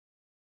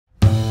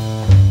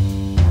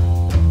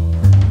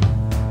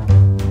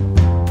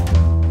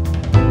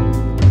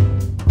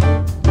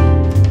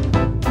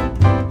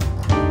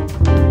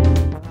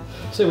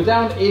So we're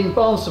down in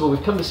Barnstable.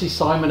 We've come to see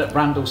Simon at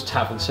Randall's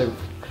Tavern. So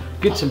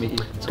good to meet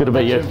you. It's good to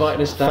meet you.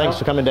 Inviting us down. Thanks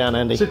for coming down,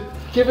 Andy. So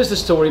give us the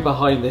story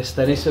behind this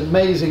then. It's an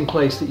amazing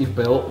place that you've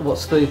built.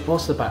 What's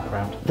the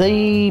background?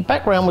 The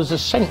background was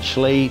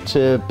essentially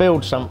to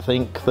build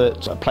something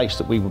that's a place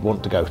that we would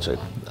want to go to.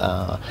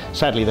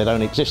 Sadly, they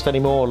don't exist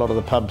anymore. A lot of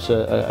the pubs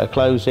are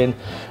closing,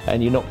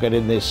 and you're not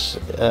getting this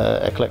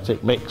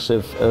eclectic mix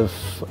of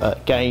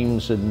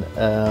games and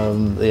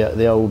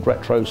the old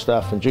retro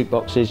stuff and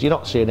jukeboxes. You're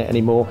not seeing it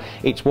anymore.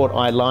 It's what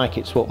I like.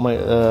 It's what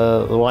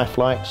the wife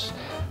likes.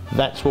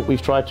 That's what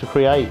we've tried to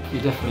create. You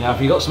definitely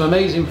have. You've got some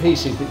amazing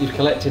pieces that you've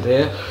collected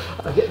here.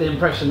 I get the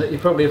impression that you're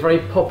probably a very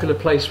popular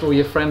place for all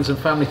your friends and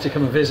family to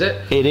come and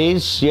visit. It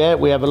is, yeah.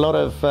 We have a lot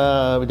of,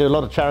 we do a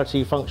lot of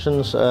charity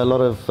functions, a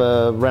lot of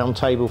round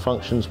table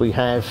functions. We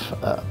have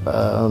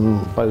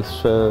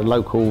both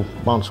local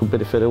Barnstable,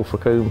 Bideford,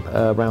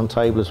 Ilfracombe round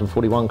tablers and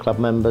 41 club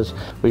members.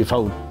 We've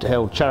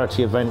held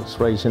charity events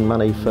raising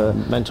money for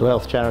mental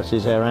health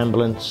charities, air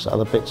ambulance,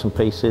 other bits and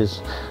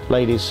pieces.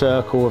 Ladies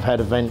Circle have had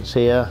events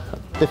here.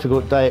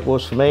 Difficult day it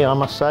was for me, I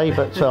must say,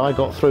 but I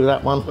got through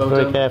that one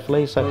very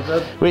carefully. So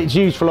it's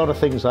used for a lot of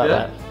things like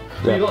that.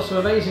 So you've got some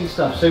amazing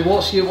stuff. So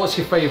what's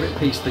your favourite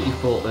piece that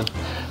you've bought then?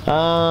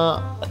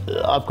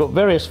 I've got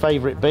various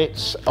favourite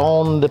bits.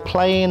 On the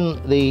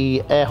plane,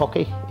 the air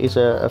hockey is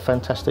a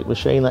fantastic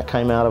machine that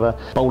came out of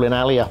a bowling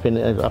alley up in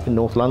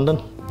North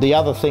London. The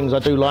other things I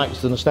do like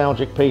is the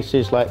nostalgic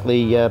pieces, like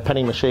the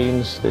penny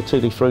machines, the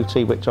Tutti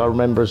Frutti, which I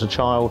remember as a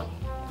child.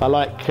 I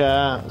like,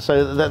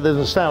 so the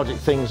nostalgic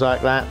things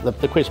like that,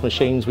 the quiz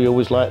machines we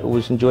always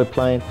enjoyed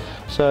playing.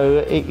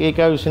 So it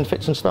goes in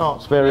fits and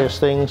starts, various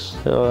things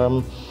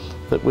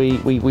that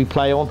we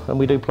play on, and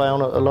we do play on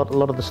a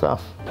lot of the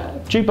stuff.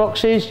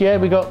 Jukeboxes, yeah,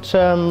 we got 2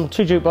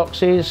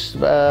 jukeboxes,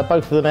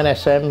 both of them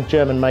NSM,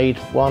 German-made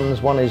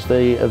ones. One is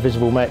the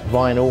Visible Mech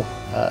vinyl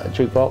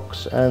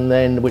jukebox, and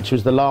then which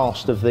was the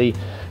last of the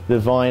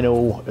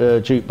vinyl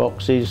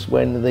jukeboxes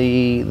when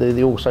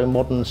the also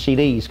modern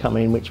CDs come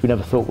in, which we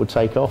never thought would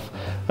take off,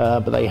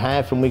 but they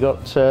have, and we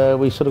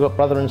sort of got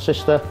brother and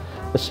sister,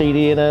 a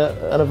CD and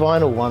a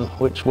vinyl one,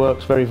 which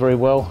works very, very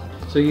well.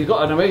 So you've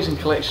got an amazing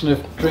collection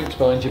of drinks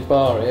behind your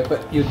bar here,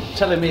 but you're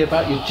telling me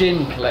about your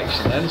gin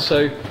collection then,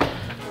 so...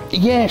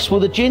 Yes, well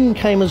the gin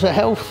came as a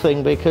health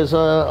thing because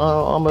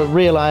I'm a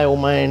real ale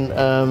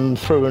man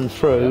through and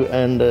through,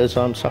 and as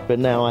I'm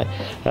supping now,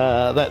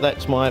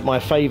 that's my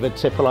favoured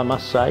tipple, I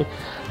must say.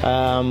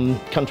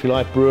 Country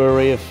Life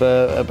Brewery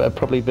have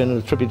probably been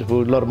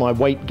attributable to a lot of my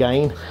weight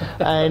gain,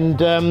 and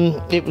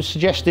it was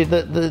suggested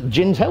that the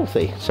gin's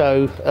healthy,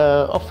 so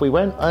off we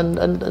went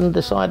and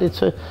decided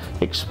to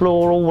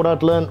explore all what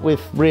I'd learnt with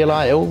real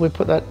ale. We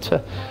put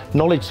that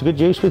knowledge to good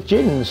use with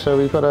gins, so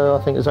we've got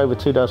I think there's over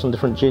 24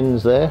 different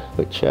gins there,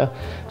 which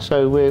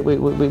so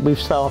we've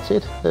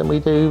started, and we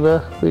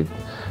do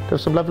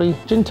some lovely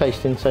gin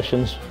tasting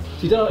sessions.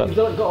 You've got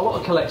a lot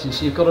of collections,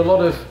 so you've got a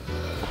lot of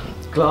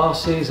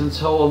glasses and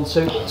so on.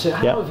 So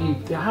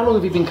how long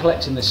have you been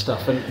collecting this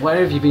stuff, and where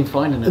have you been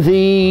finding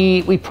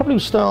it? We probably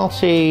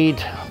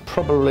started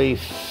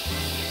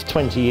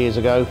 20 years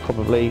ago,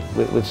 probably,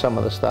 with some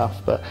of the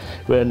stuff, but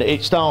when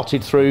it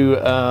started through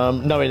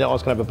knowing that I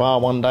was going to have a bar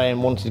one day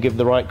and wanted to give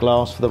the right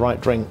glass for the right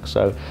drink.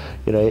 So,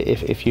 you know,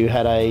 if you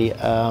had a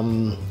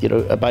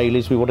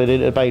Bailey's, we wanted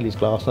it a Bailey's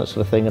glass, that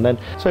sort of thing. And then,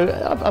 so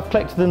I've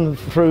collected them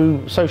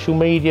through social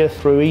media,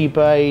 through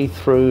eBay,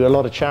 through a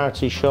lot of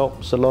charity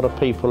shops. A lot of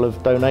people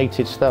have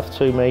donated stuff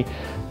to me.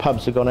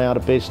 Pubs have gone out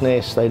of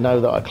business. They know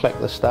that I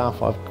collect the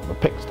stuff. I've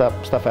picked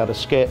up stuff out of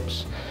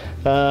skips.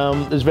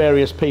 There's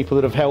various people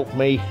that have helped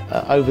me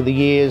over the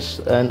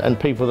years, and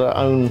people that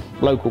own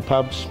local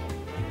pubs.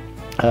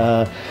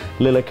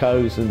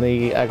 Lilico's and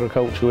the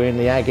Agricultural Inn,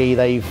 the Aggie,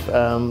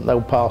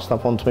 they'll pass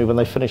stuff on to me when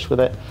they finish with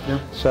it. Yeah.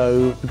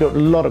 So we've got a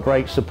lot of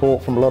great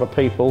support from a lot of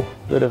people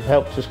that have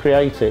helped us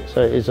create it.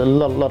 So it's a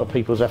lot of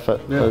people's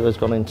effort that has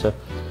gone into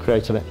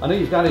creating it. I know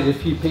you've added a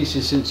few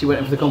pieces since you went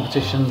in for the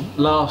competition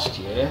last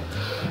year.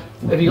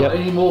 Have you got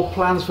any more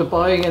plans for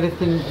buying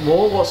anything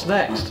more? What's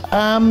next?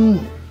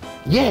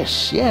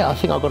 Yes, yeah, I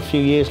think I've got a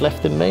few years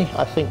left in me.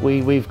 I think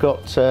we've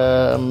got,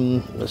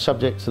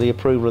 subject to the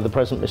approval of the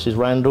present Mrs.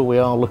 Randall, we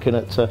are looking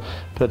at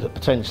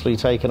potentially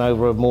taking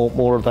over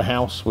more of the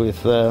house with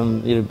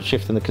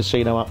shifting the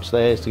casino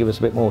upstairs to give us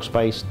a bit more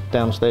space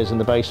downstairs in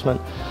the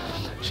basement.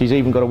 She's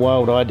even got a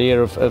wild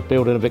idea of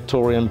building a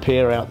Victorian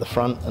pier out the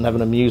front and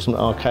having an amusement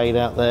arcade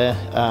out there,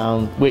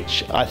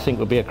 which I think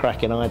would be a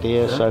cracking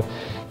idea. Yeah. So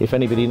if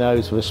anybody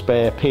knows of a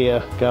spare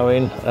pier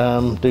going,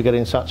 do get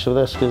in touch with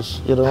us,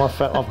 because I've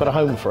got a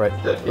home for it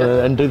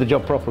and do the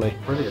job properly.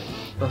 Brilliant.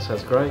 That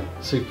sounds great.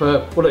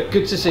 Superb. Well, look,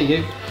 good to see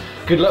you.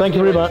 Good luck. Thank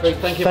you very much.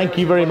 Thank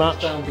you very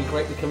much. It would be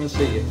great to come and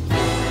see you.